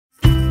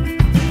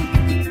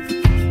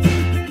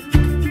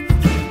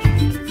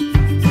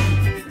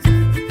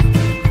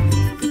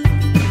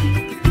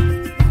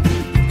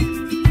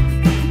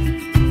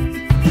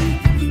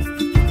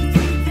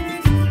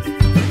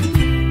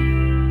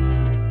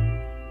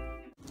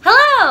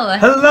Hello!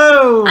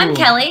 Hello! I'm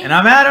Kelly. And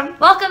I'm Adam.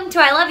 Welcome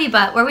to I Love You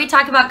But, where we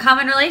talk about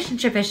common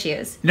relationship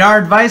issues. And our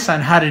advice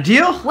on how to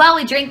deal while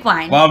we drink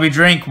wine. While we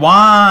drink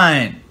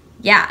wine.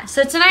 Yeah,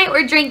 so tonight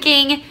we're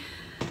drinking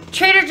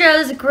Trader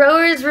Joe's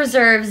Growers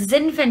Reserve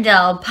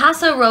Zinfandel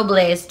Paso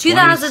Robles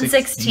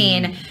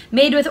 2016,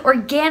 made with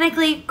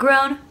organically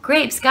grown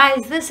grapes.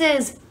 Guys, this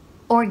is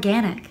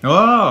organic.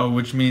 Oh,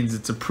 which means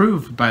it's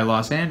approved by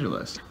Los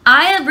Angeles.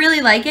 I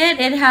really like it.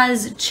 It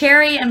has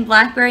cherry and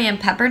blackberry and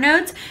pepper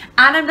notes.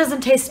 Adam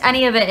doesn't taste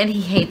any of it and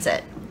he hates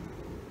it.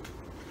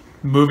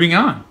 Moving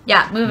on.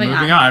 Yeah, moving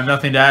on. I have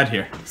nothing to add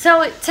here.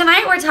 So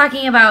tonight we're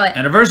talking about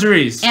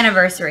Anniversaries.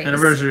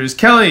 Anniversaries.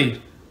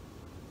 Kelly,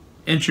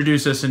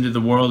 introduce us into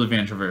the world of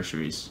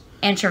anniversaries.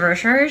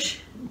 Anniversaries?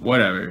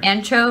 Whatever.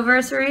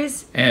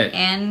 Anchoversaries?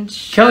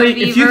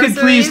 Kelly, if you could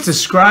please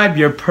describe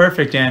your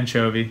perfect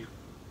anchovy.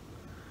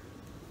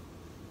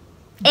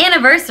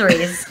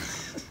 Anniversaries.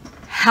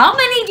 How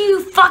many do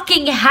you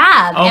fucking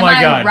have? Oh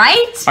my God. Am I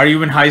right? Are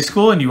you in high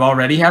school and you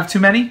already have too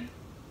many?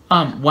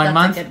 1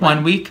 month,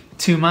 1 week,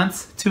 2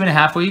 months,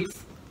 2.5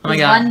 weeks. Oh my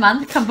God. 1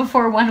 month come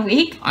before 1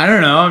 week? I don't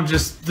know.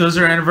 Those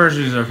are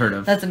anniversaries I've heard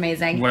of. That's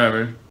amazing.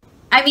 Whatever.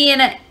 I mean,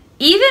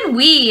 even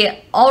we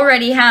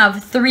already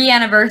have 3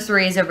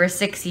 anniversaries over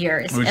 6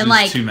 years. Which and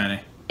is too many.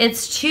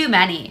 It's too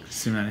many.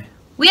 It's too many.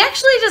 We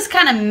actually just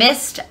kind of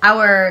missed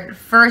our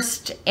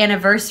first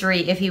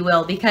anniversary, if you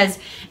will, because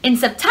in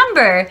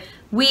September,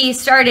 we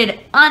started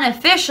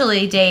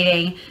unofficially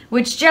dating,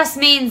 which just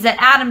means that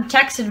Adam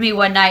texted me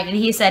one night and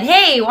he said,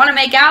 "Hey, want to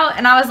make out?"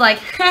 And I was like,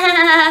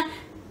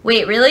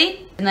 "Wait,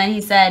 really?" And then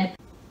he said,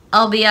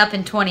 "I'll be up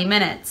in 20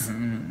 minutes."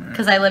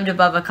 Because I lived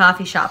above a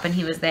coffee shop and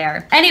he was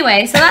there.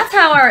 Anyway, so that's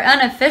how our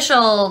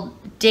unofficial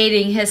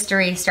dating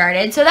history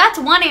started. So that's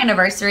one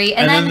anniversary.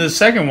 And then the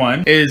second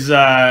one is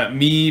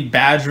me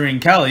badgering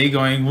Kelly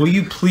going, "Will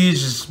you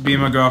please just be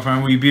my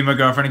girlfriend? Will you be my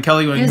girlfriend?" And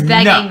Kelly going, he was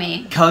begging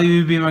me. "Kelly, will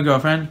you be my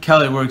girlfriend?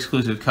 Kelly, we're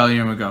exclusive. Kelly,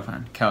 you're my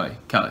girlfriend. Kelly,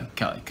 Kelly,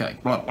 Kelly, Kelly."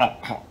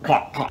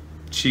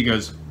 She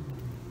goes,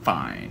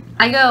 "Fine."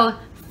 I go,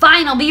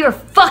 "Fine, I'll be your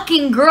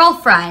fucking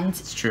girlfriend."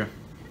 It's true.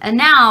 And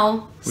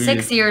now,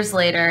 6 years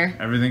later.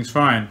 Everything's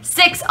fine.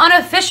 6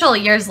 unofficial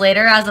years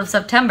later, as of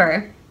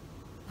September.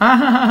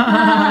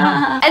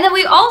 And then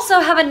we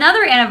also have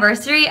another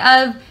anniversary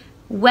of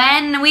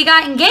when we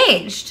got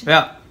engaged.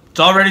 Yeah, it's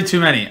already too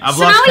many. I've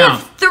so lost now we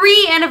count. have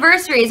 3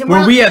 anniversaries. And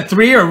were we at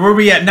 3 or were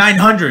we at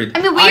 900?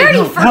 I mean, we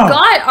already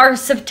forgot our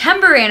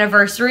September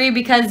anniversary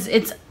because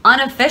it's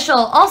unofficial.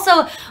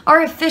 Also,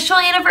 our official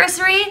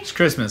anniversary. It's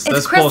Christmas. It's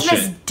That's Christmas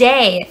bullshit.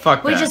 Day.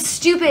 Fuck which that. is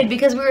stupid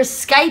because we were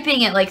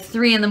Skyping at like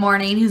 3 in the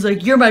morning and he's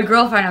like, "You're my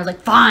girlfriend." I was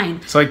like, "Fine."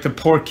 It's like the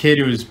poor kid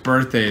whose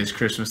birthday is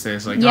Christmas Day.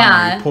 It's like,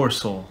 yeah. "Oh, you poor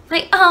soul."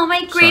 Like, "Oh,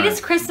 my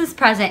greatest Christmas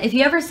present." If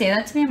you ever say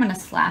that to me, I'm gonna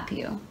slap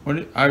you.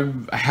 What? I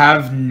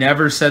have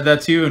never said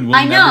that to you and will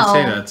never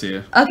say that to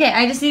you. Okay,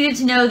 I just needed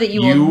to know that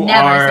you will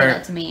never say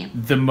that to me.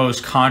 The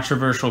most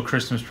controversial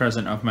Christmas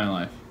present of my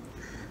life.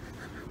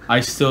 I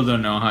still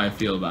don't know how I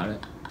feel about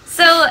it.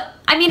 So,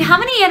 I mean, how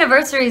many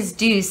anniversaries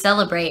do you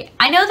celebrate?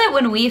 I know that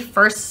when we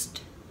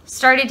first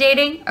started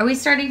dating, are we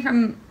starting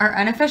from our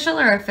unofficial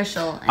or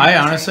official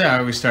anniversary? I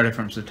always started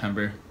from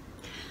September.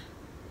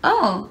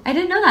 Oh, I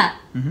didn't know that.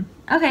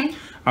 Okay.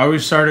 I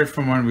always started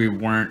from when we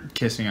weren't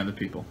kissing other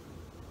people.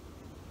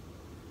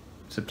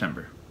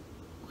 September.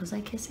 Was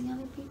I kissing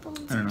other people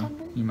in I don't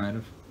September? know. You might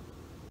have.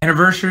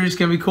 Anniversaries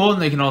can be cool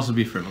and they can also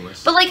be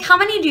frivolous. But, like, how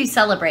many do you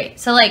celebrate?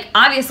 So, like,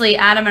 obviously,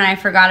 Adam and I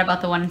forgot about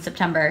the one in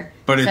September.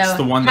 But it's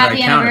the one that I counted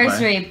by. Happy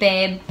anniversary,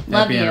 babe.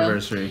 Love you. Happy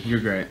anniversary. You're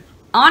great.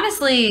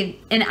 Honestly,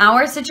 in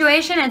our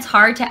situation, it's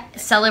hard to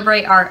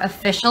celebrate our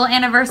official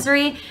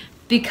anniversary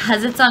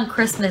because it's on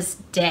Christmas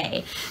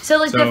Day. So,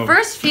 like, the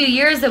first few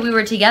years that we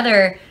were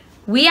together,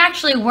 we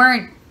actually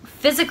weren't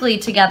physically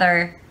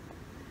together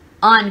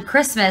on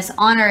Christmas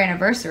on our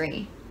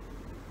anniversary.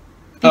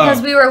 Because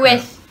we were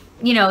with,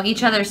 you know,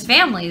 each other's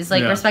families,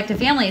 like respective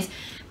families.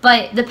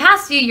 But the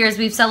past few years,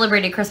 we've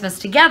celebrated Christmas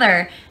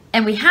together.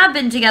 And we have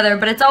been together,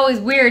 but it's always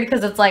weird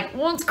because it's like,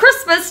 well, it's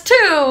Christmas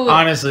too.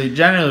 Honestly,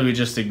 generally we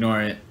just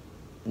ignore it.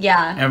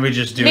 Yeah. And we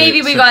just do Maybe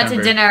it we got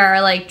to dinner or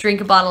like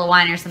drink a bottle of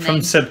wine or something.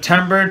 From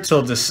September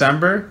till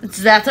December.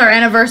 That's our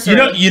anniversary.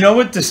 You know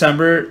what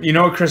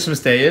Christmas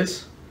Day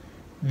is?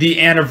 The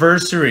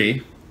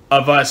anniversary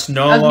of us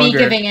no longer... Of me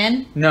giving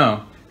in?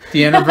 No.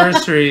 The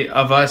anniversary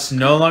of us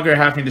no longer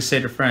having to say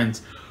to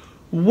friends,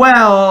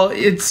 well,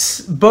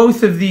 it's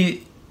both of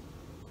the...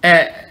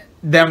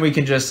 then we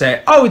can just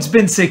say, "Oh, it's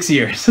been 6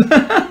 years."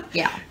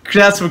 Yeah.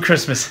 That's what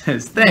Christmas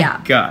is.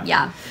 Thank God.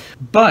 Yeah.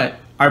 But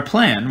our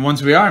plan,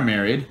 once we are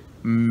married,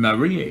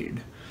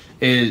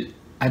 is...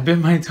 I bit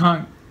my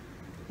tongue.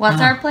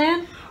 What's our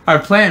plan? Our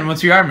plan,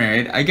 once we are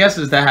married, I guess,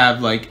 is to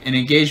have, like, an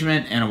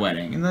engagement and a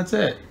wedding. And that's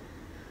it.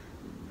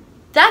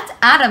 That's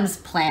Adam's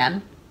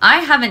plan. I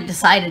haven't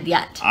decided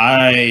yet.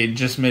 I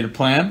just made a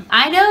plan.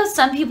 I know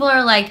some people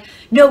are like,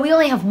 "No, we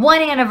only have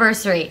 1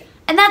 anniversary."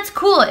 And that's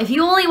cool. If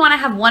you only want to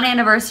have 1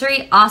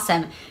 anniversary,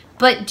 awesome.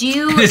 But do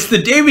you... It's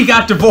the day we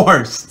got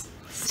divorced.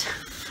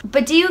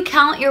 But do you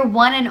count your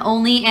one and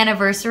only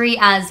anniversary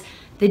as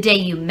the day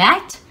you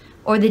met,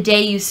 or the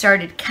day you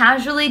started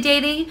casually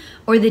dating,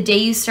 or the day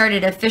you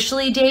started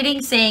officially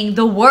dating, saying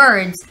the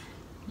words,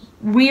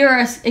 we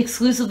are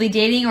exclusively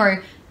dating,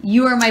 or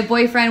you are my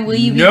boyfriend, will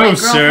you be my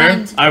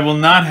girlfriend? No, sir, I will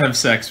not have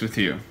sex with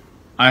you.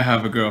 I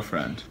have a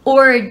girlfriend.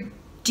 Or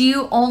do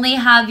you only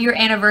have your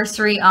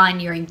anniversary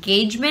on your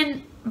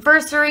engagement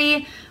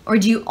anniversary, or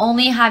do you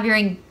only have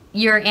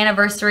your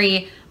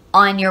anniversary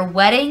on your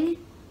wedding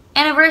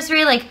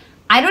anniversary? Like,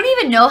 I don't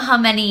even know how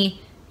many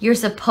you're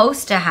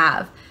supposed to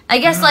have. I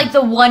guess like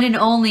the one and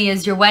only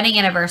is your wedding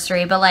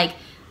anniversary, but like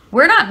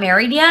we're not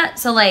married yet,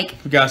 so like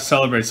we gotta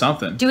celebrate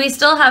something. Do we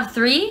still have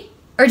 3?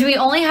 Or do we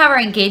only have our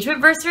engagement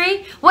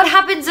anniversary? What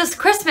happens this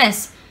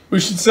Christmas? We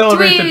should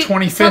celebrate the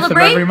 25th of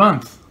every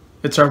month.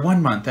 It's our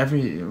 1 month,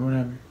 every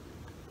whatever.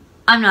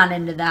 I'm not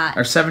into that.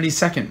 Our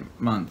 72nd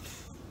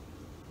month.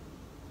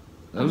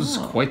 That was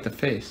quite the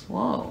face.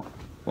 Whoa.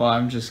 Well,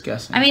 I'm just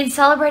guessing. I mean,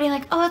 celebrating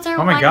like, oh, it's our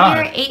 1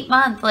 year, 8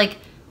 month. Like,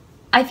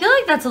 I feel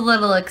like that's a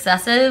little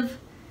excessive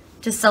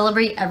to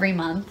celebrate every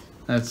month.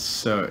 It's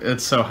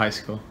so high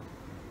school.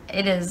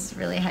 It is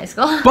really high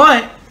school.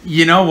 But,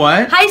 you know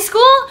what? High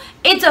school,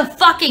 it's a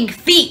fucking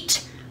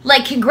feat.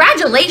 Like,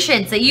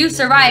 congratulations that you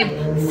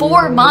survived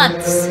 4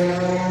 months.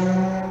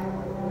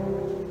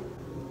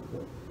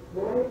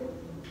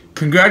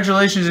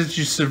 Congratulations that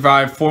you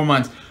survived 4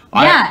 months.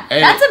 Yeah,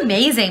 that's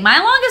amazing. My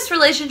longest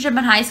relationship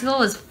in high school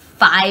was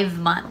 5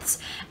 months.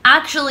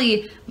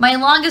 Actually, my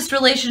longest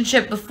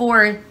relationship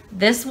before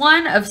this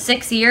one of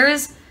 6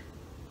 years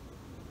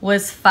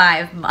was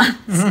 5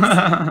 months.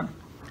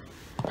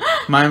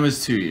 Mine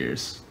was 2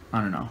 years.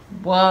 I don't know.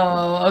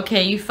 Whoa,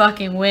 okay, you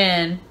fucking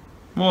win.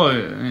 Well,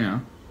 you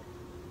know.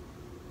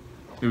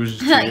 It was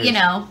just 2 years. You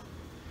know.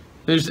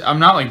 I'm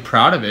not like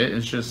proud of it.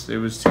 It's just, it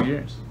was 2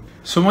 years.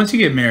 So once you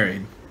get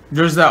married,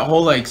 there's that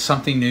whole like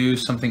something new,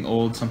 something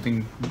old,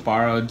 something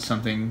borrowed,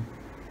 something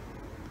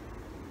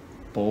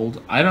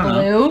bold. I don't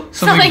know.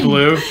 Something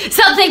blue.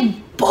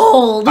 Something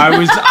bold. I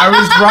was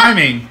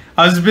rhyming.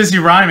 I was busy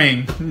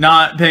rhyming,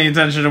 not paying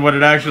attention to what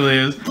it actually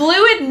is.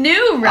 Blue and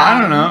new rhyme.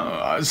 I don't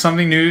know.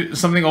 Something new,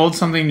 something old,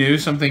 something new,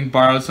 something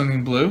borrowed,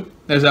 something blue.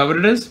 Is that what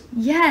it is?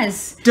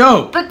 Yes.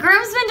 Dope. But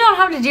groomsmen don't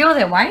have to deal with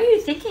it. Why are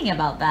you thinking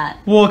about that?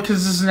 Well,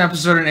 because this is an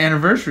episode on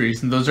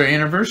anniversaries, and those are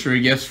anniversary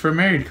gifts for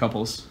married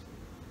couples.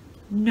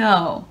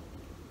 No.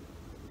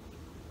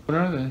 What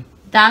are they?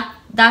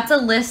 That's a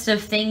list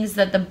of things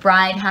that the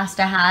bride has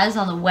to has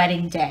on the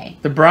wedding day.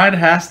 The bride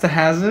has to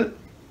has it?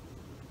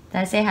 Did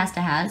I say has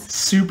to has?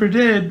 Super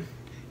did.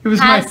 It was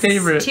my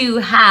favorite. Has to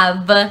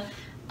have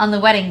on the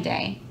wedding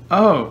day.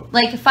 Oh.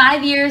 Like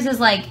 5 years is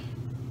like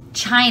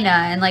China,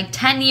 and like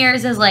 10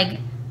 years is like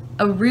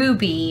a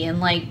ruby,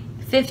 and like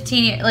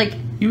 15 years, like...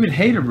 You would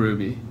hate a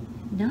ruby.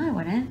 No, I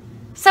wouldn't.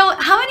 So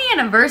how many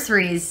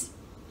anniversaries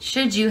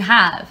should you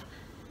have?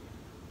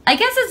 I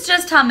guess it's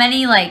just how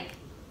many, like,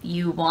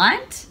 you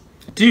want.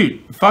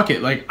 Dude, fuck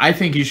it. Like, I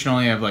think you should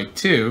only have, like,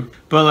 2.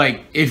 But,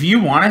 like, if you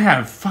want to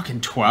have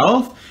fucking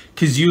 12,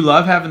 because you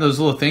love having those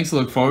little things to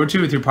look forward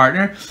to with your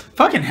partner,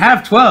 fucking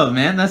have 12,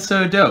 man. That's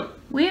so dope.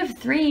 We have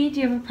 3.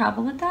 Do you have a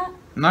problem with that?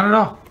 Not at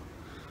all.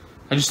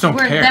 I just don't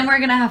care. Then we're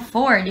going to have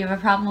 4. Do you have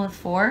a problem with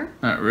 4?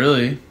 Not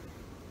really.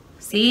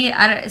 See,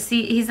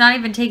 he's not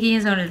even taking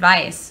his own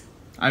advice.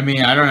 I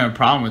mean, I don't have a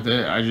problem with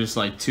it. I just,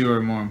 like, 2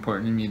 are more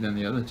important to me than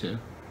the other 2.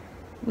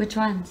 Which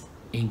ones?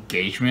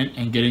 Engagement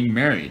and getting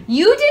married.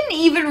 You didn't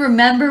even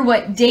remember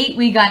what date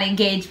we got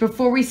engaged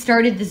before we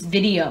started this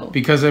video.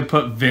 Because I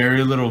put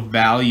very little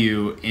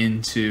value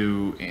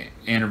into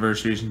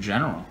anniversaries in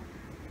general.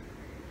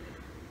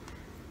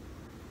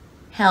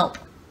 Help.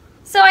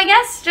 So I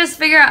guess just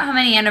figure out how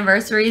many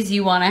anniversaries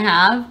you want to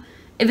have.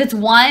 If it's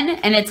 1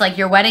 and it's like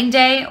your wedding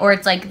day, or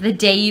it's like the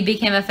day you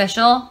became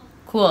official,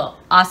 cool,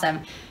 awesome.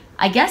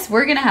 I guess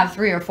we're going to have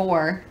 3 or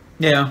 4.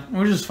 Yeah,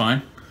 which is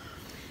fine.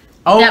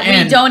 Oh,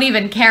 that we don't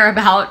even care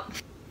about.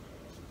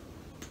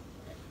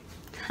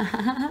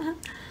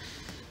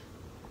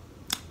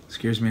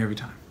 Scares me every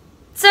time.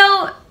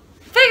 So,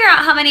 figure out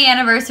how many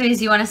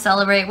anniversaries you want to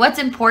celebrate, what's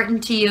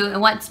important to you and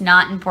what's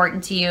not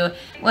important to you.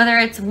 Whether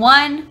it's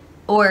 1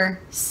 or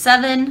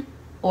 7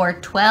 or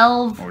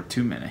 12. Or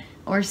too many.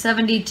 Or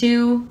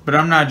 72. But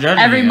I'm not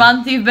judging every you.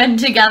 month you've been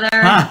together.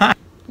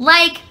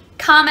 Like,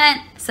 comment,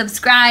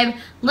 subscribe.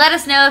 Let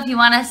us know if you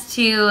want us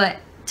to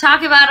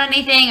talk about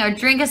anything or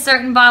drink a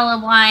certain bottle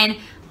of wine.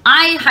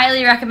 I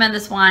highly recommend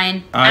this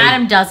wine.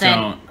 Adam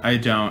doesn't. I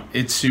don't.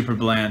 It's super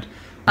bland.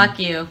 Fuck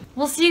you.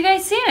 We'll see you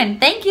guys soon.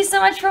 Thank you so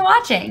much for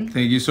watching.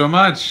 Thank you so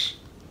much.